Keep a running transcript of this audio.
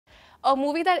A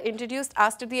movie that introduced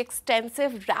us to the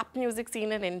extensive rap music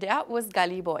scene in India was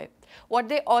Gully Boy. What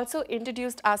they also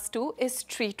introduced us to is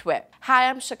streetwear. Hi,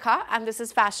 I'm Shikha and this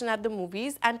is Fashion at the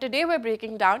Movies, and today we're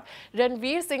breaking down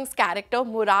Ranveer Singh's character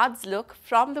Murad's look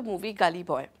from the movie Gully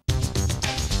Boy.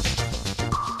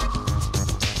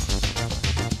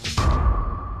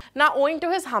 Now, owing to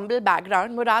his humble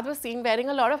background, Murad was seen wearing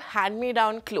a lot of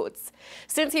hand-me-down clothes.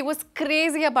 Since he was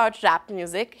crazy about rap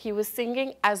music, he was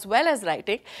singing as well as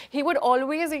writing, he would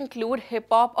always include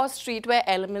hip-hop or streetwear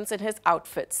elements in his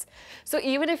outfits. So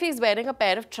even if he's wearing a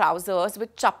pair of trousers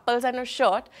with chappals and a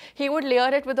shirt, he would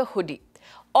layer it with a hoodie.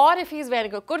 Or if he's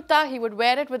wearing a kurta, he would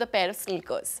wear it with a pair of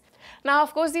sneakers. Now,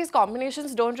 of course, these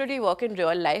combinations don't really work in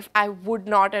real life. I would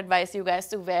not advise you guys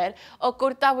to wear a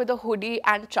kurta with a hoodie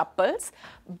and chappals.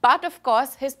 But of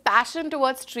course, his passion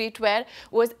towards streetwear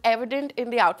was evident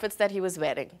in the outfits that he was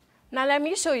wearing. Now, let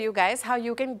me show you guys how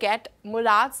you can get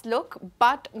Murad's look,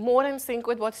 but more in sync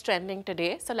with what's trending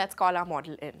today. So let's call our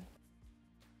model in.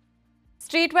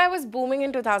 Streetwear was booming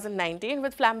in 2019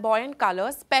 with flamboyant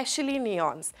colors, especially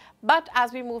neons. But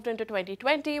as we moved into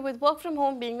 2020, with work from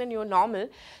home being the new normal,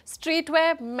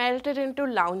 streetwear melted into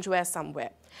loungewear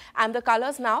somewhere. And the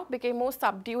colors now became more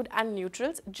subdued and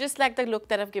neutrals, just like the look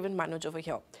that I've given Manoj over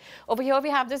here. Over here,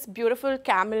 we have this beautiful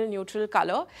camel neutral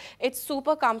color. It's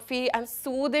super comfy and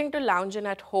soothing to lounge in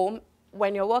at home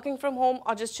when you're working from home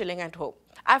or just chilling at home.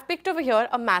 I've picked over here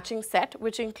a matching set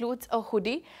which includes a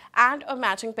hoodie and a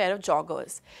matching pair of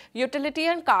joggers. Utility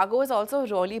and cargo is also a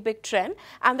really big trend,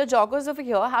 and the joggers over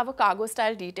here have a cargo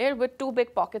style detail with two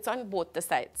big pockets on both the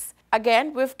sides.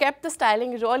 Again, we've kept the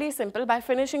styling really simple by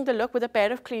finishing the look with a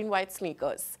pair of clean white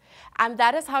sneakers. And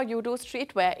that is how you do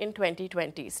streetwear in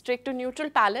 2020. Stick to neutral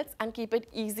palettes and keep it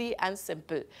easy and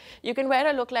simple. You can wear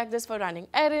a look like this for running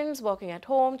errands, working at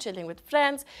home, chilling with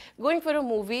friends, going for a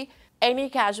movie. Any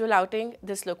casual outing,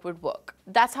 this look would work.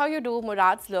 That's how you do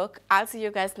Murad's look. I'll see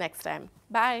you guys next time.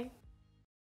 Bye.